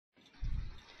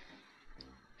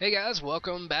Hey guys,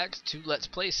 welcome back to Let's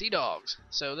Play Sea Dogs.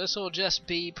 So this will just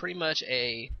be pretty much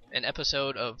an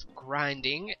episode of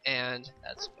grinding, and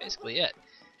that's basically it.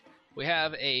 We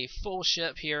have a full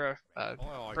ship here,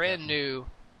 brand new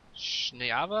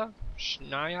Schneava,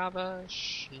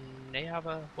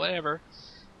 whatever.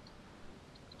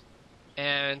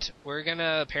 And we're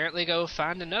gonna apparently go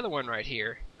find another one right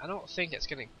here. I don't think it's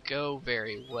gonna go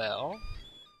very well,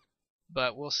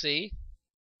 but we'll see.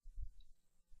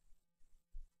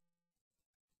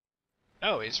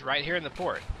 Oh, he's right here in the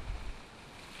port.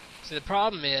 See, the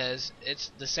problem is,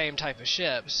 it's the same type of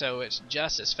ship, so it's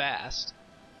just as fast.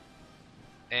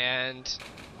 And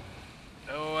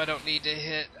oh, I don't need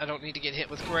to get hit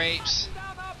with grapes.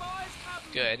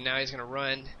 Good. Now he's gonna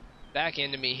run back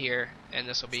into me here, and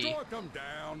this will be good.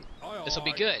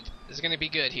 This is gonna be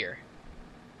good here.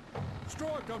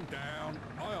 Strike them down.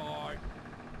 Aye, aye.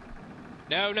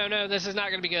 No, this is not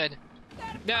gonna be good.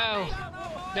 No,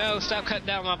 stop cutting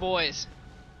down my boys.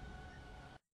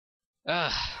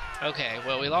 Okay,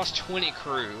 well, we lost 20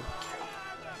 crew.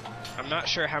 I'm not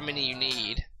sure how many you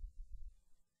need.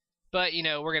 But, you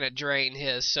know, we're gonna drain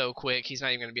his so quick, he's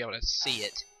not even gonna be able to see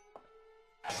it.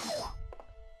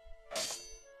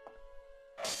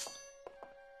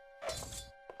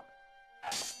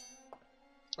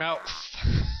 Oh,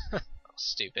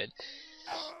 stupid.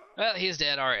 Well, he's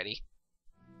dead already.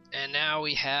 And now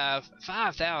we have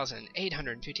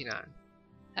 5,859.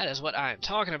 That is what I am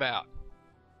talking about.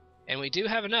 And we do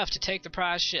have enough to take the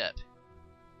prize ship.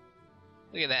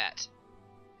 Look at that.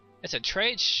 It's a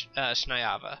trade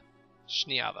Schneava.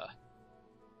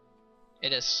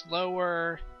 It is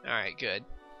slower. Alright, good.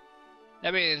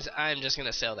 That means I'm just going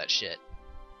to sell that shit.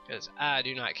 Because I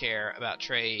do not care about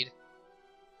trade.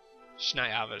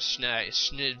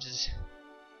 Schnivs.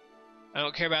 I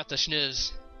don't care about the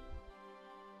schnivs.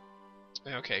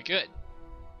 Okay, good.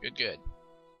 Good.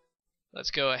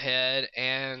 Let's go ahead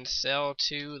and sell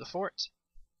to the fort.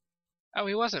 Oh,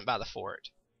 he wasn't by the fort.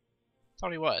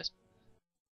 Thought he was.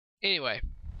 Anyway.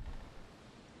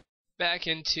 Back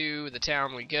into the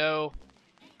town we go.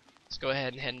 Let's go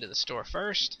ahead and head into the store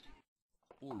first.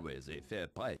 Always a fair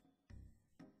price.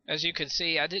 As you can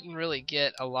see, I didn't really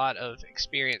get a lot of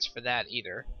experience for that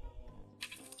either.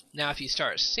 Now if you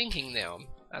start sinking them,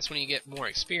 that's when you get more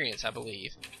experience, I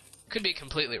believe. Could be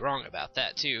completely wrong about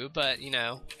that too, but you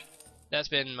know, that's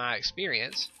been my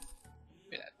experience.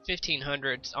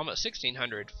 1,500, almost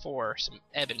 1,600 for some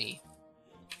ebony.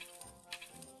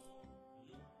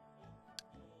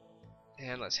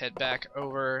 And let's head back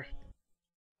over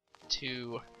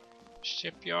to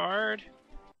shipyard.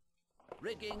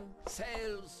 Rigging,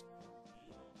 sails.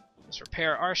 Let's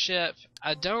repair our ship.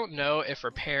 I don't know if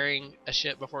repairing a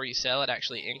ship before you sell it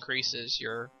actually increases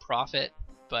your profit,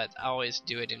 but I always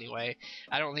do it anyway.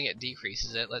 I don't think it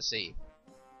decreases it. Let's see.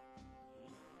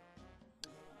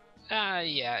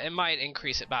 Yeah, it might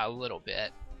increase it by a little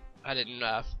bit. I didn't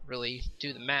really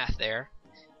do the math there.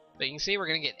 But you can see we're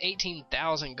going to get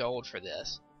 18,000 gold for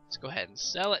this. Let's go ahead and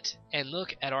sell it and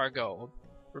look at our gold.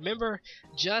 Remember,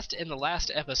 just in the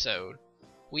last episode,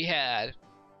 we had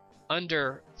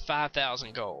under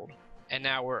 5,000 gold, and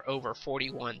now we're over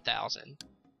 41,000.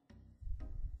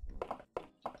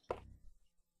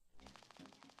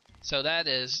 So that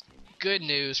is good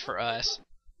news for us.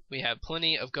 We have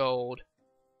plenty of gold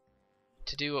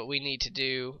to do what we need to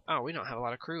do. Oh, we don't have a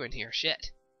lot of crew in here.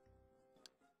 Shit.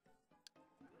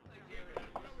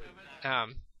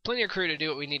 Plenty of crew to do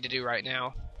what we need to do right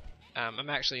now. I'm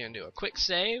actually going to do a quick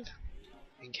save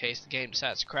in case the game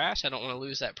decides to crash. I don't want to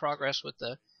lose that progress with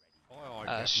the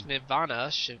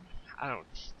Schnivana. I don't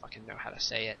fucking know how to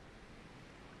say it.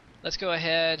 Let's go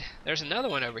ahead. There's another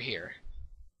one over here.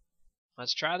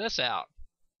 Let's try this out.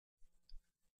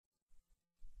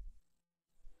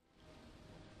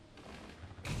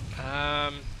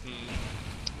 I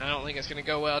don't think it's going to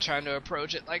go well trying to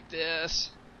approach it like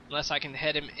this. Unless I can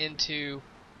head him into...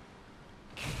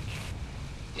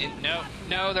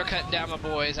 No, they're cutting down my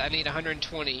boys. I need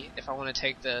 120 if I want to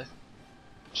take the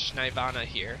Schneivana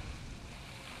here.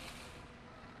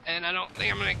 And I don't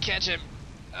think I'm going to catch him.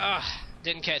 Ugh,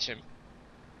 didn't catch him.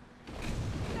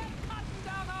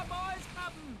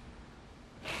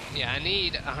 Yeah, I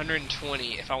need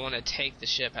 120 if I want to take the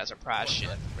ship as a prize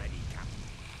ship.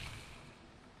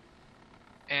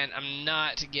 And I'm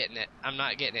not getting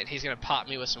it. He's going to pop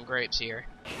me with some grapes here.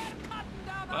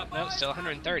 Well, no, still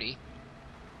 130.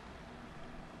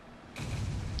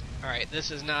 Alright,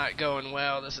 this is not going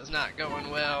well.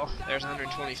 There's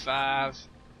 125.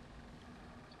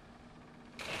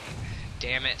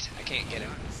 Damn it, I can't get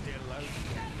him.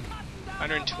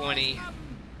 120.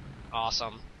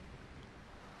 Awesome.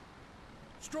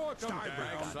 Strike them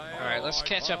down. Alright, let's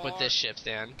catch up with this ship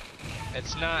then.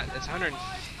 It's 100,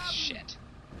 shit.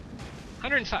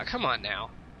 105, come on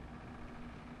now.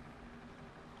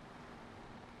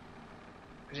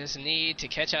 I just need to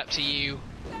catch up to you.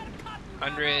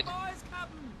 100.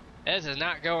 This is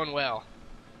not going well.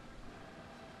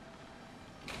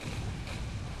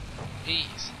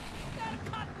 Jeez.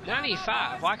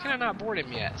 95, why can I not board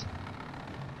him yet?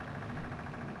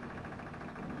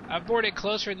 I've boarded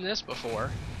closer than this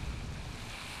before.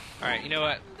 Alright, you know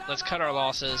what? Let's cut our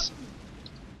losses.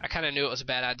 I kind of knew it was a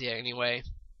bad idea anyway.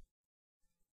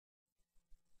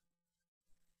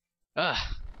 Ugh,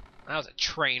 that was a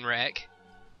train wreck.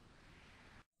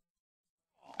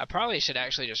 I probably should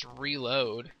actually just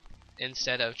reload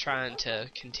instead of trying to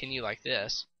continue like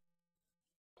this.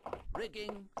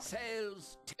 Rigging,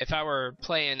 sails. If I were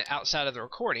playing outside of the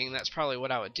recording, that's probably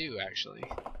what I would do actually.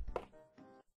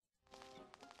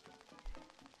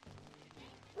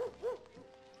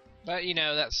 But you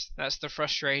know, that's the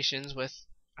frustrations with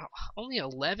only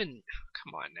 11.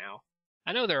 Come on now.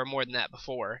 I know there were more than that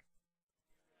before.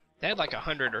 They had like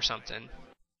 100 or something.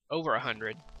 Over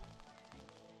 100.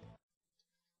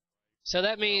 So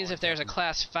that means if there's a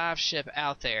class 5 ship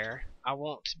out there, I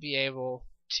won't be able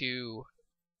to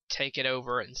take it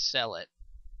over and sell it.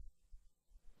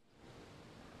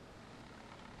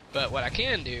 But what I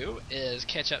can do is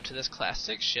catch up to this class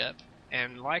 6 ship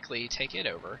and likely take it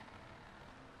over.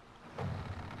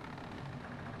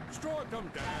 Strike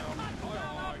them down.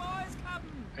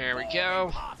 There we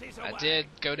go. I did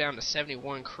go down to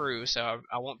 71 crew, so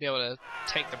I won't be able to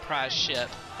take the prize ship,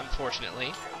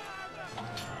 unfortunately.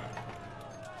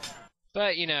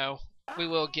 But, you know, we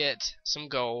will get some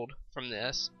gold from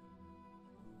this.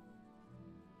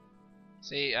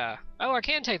 See, oh, I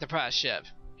can take the prize ship.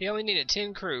 He only needed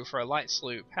 10 crew for a light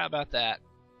sloop. How about that?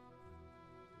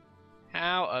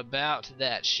 How about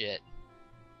that shit?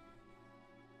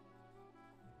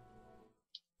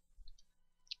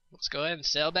 Let's go ahead and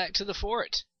sail back to the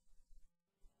fort.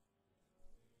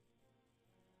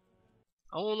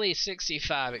 Only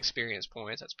 65 experience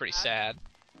points. That's pretty sad.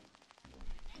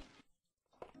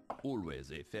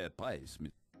 Always a fair price.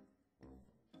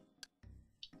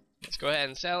 Let's go ahead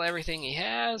and sell everything he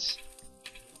has.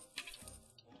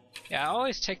 Yeah, I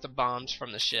always take the bombs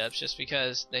from the ships just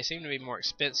because they seem to be more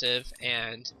expensive,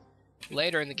 and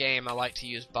later in the game I like to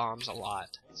use bombs a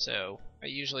lot. So I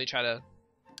usually try to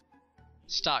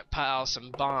stockpile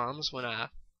some bombs when I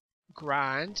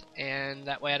grind, and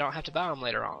that way I don't have to buy them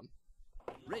later on.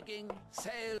 Rigging,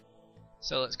 sail.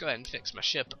 So let's go ahead and fix my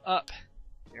ship up.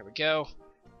 There we go.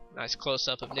 Nice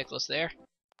close-up of Nicholas there.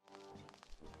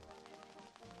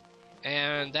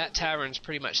 And that tavern's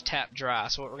pretty much tapped dry,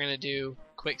 so what we're going to do,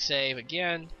 quick save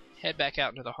again, head back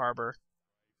out into the harbor.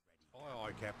 Aye,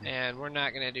 aye, Captain. And we're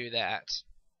not going to do that.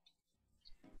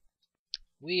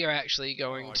 We are actually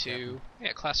going Aye, to,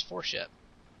 yeah, class 4 ship.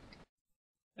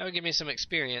 That would give me some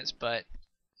experience, but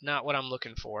not what I'm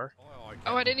looking for. Aye, aye,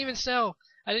 Oh, I Captain. didn't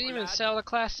even sell the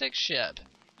class 6 ship.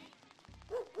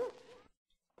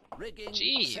 Rigging,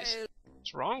 Jeez. sail.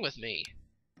 What's wrong with me?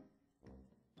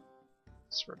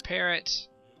 Let's repair it.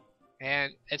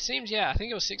 And it seems, yeah, I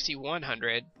think it was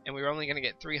 6,100, and we were only going to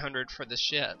get 300 for the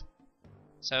ship.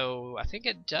 So I think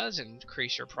it does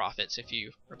increase your profits if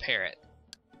you repair it.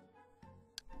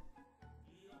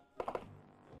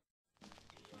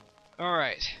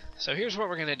 Alright, so here's what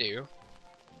we're going to do.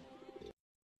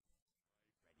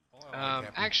 Aye, aye,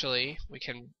 Captain. Actually, we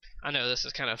can, I know this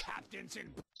is kind of, Captain's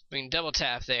in. we can double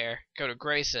tap there, go to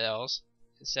Gray Cells,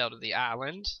 and sell to the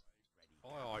island. Aye,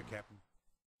 aye, Captain.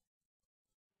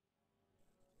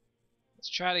 Let's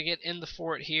try to get in the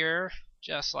fort here,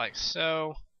 just like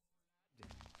so.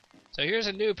 So here's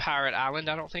a new pirate island.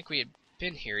 I don't think we had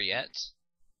been here yet.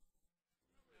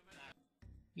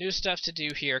 New stuff to do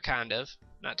here, kind of.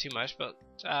 Not too much, but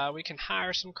we can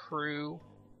hire some crew.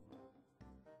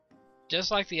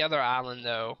 Just like the other island,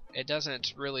 though, it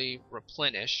doesn't really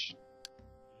replenish,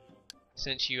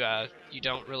 since you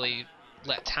don't really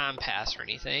let time pass or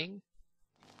anything.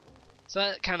 So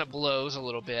that kind of blows a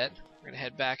little bit. We're gonna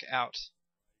head back out,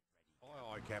 Aye,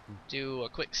 aye, Captain. do a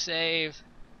quick save,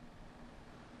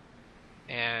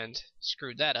 and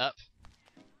screwed that up.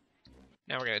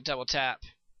 Now we're gonna double tap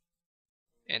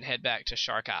and head back to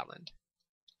Shark Island.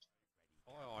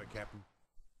 Aye, aye, Captain.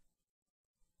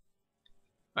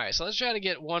 Alright, so let's try to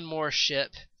get one more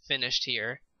ship finished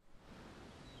here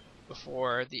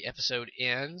before the episode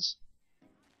ends.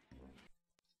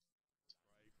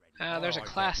 There's a Alright,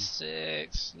 class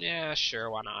 6. Yeah, sure,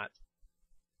 why not?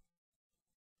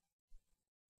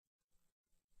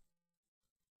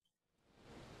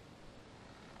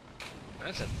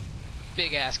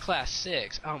 big ass class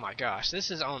 6. Oh my gosh,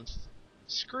 this is on.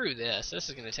 Screw this. This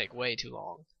is gonna take way too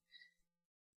long.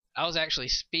 I was actually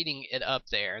speeding it up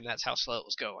there, and that's how slow it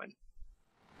was going.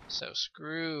 So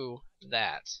screw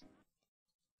that.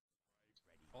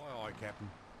 Aye, aye, Captain.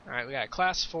 Alright, we got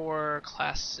class 4,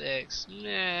 class 6.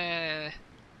 Nah.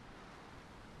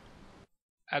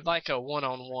 I'd like a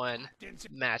one-on-one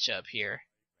matchup here.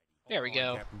 There we Aye,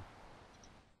 go. Captain.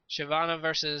 Shyvana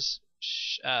versus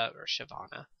or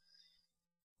Shyvana.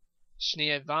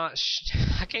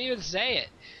 I can't even say it.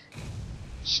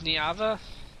 Shniava?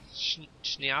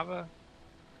 Shniava?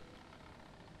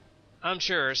 I'm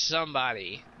sure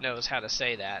somebody knows how to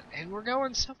say that. And we're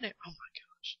going so near. Oh my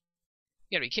gosh.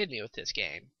 You gotta be kidding me with this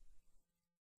game.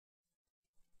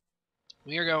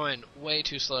 We are going way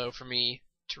too slow for me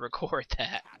to record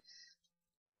that.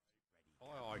 Aye,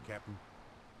 aye, Captain.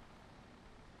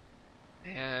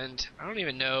 And I don't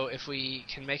even know if we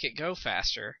can make it go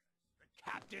faster.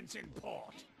 Captain's in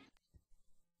port.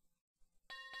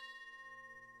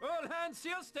 All hands to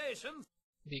your stations.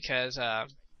 Because, Aye,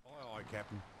 aye,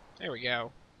 Captain. there we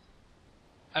go.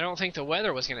 I don't think the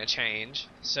weather was going to change,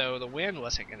 so the wind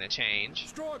wasn't going to change.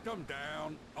 Strike them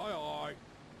down. Aye, aye.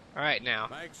 Alright, now,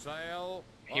 Make sail.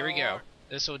 here we go.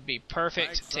 This would be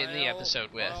perfect to end the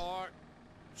episode with. Aye, aye.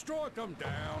 Strike them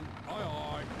down. Aye,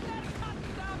 aye.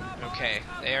 Okay,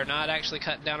 they are not actually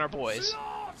cutting down our boys.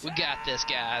 We got this,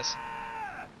 guys.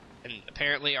 And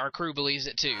apparently our crew believes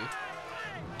it too.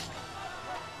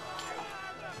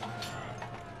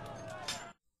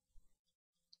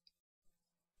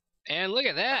 And look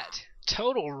at that!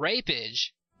 Total rapage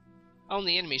on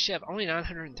the enemy ship. Only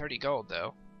 930 gold,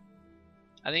 though.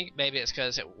 I think maybe it's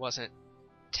because it wasn't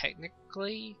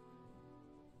technically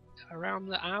around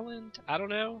the island. I don't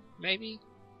know. Maybe.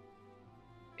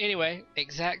 Anyway,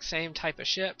 exact same type of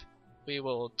ship. We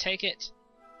will take it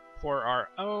for our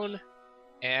own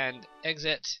and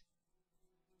exit.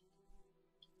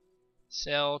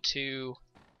 Sell to...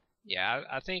 Yeah,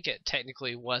 I think it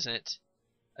technically wasn't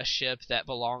a ship that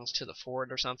belongs to the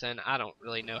fort or something. I don't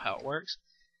really know how it works.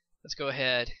 Let's go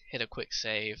ahead, hit a quick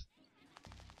save.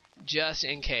 Just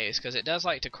in case, because it does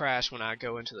like to crash when I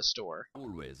go into the store.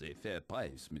 Always a fair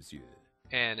price, monsieur.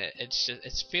 And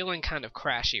it's feeling kind of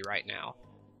crashy right now.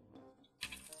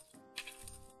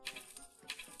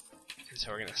 And so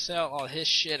we're going to sell all his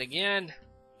shit again.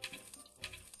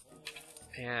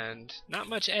 And not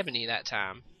much ebony that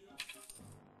time.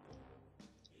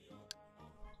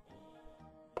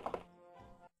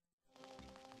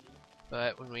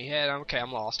 But when we head, okay,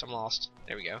 I'm lost.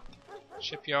 There we go.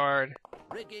 Shipyard.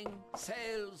 Rigging,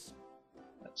 sails.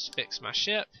 Let's fix my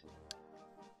ship.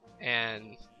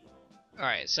 And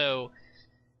alright, so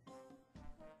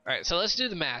let's do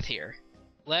the math here.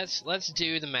 Let's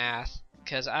do the math,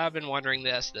 because I've been wondering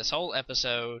this whole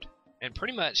episode, and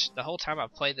pretty much the whole time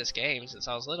I've played this game since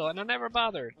I was little, and I never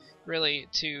bothered really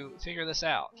to figure this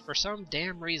out. For some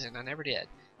damn reason, I never did.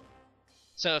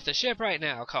 So if the ship right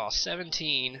now costs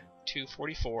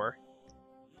 17,244,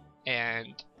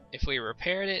 and if we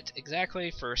repaired it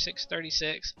exactly for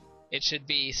 636, it should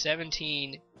be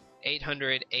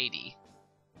 17,880.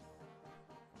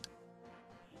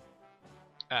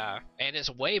 And it's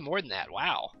way more than that.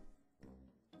 Wow.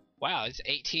 Wow, it's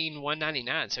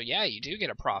 18,199. So yeah, you do get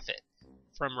a profit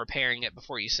from repairing it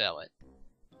before you sell it.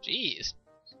 Jeez.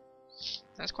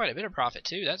 That's quite a bit of profit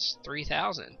too. That's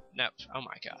 3,000. No, oh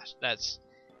my gosh. That's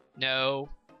no,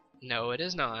 it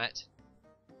is not.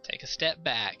 Take a step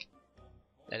back.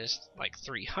 That is like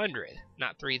 300,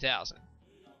 not 3,000.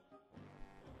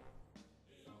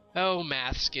 Oh,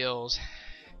 math skills.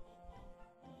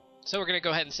 So we're gonna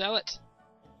go ahead and sell it.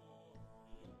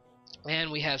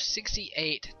 And we have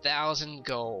 68,000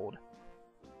 gold.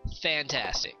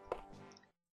 Fantastic.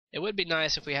 It would be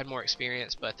nice if we had more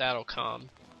experience, but that'll come.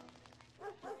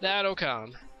 That'll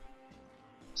come.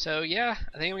 So yeah,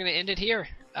 I think I'm gonna end it here.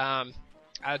 I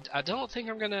don't think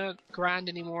I'm gonna grind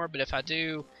anymore, but if I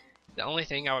do, the only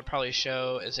thing I would probably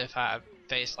show is if I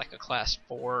face like a class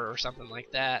 4 or something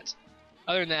like that.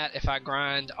 Other than that, if I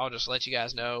grind, I'll just let you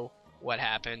guys know what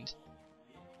happened.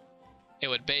 It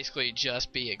would basically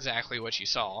just be exactly what you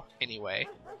saw anyway.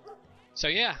 So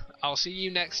yeah, I'll see you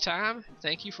next time.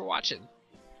 Thank you for watching.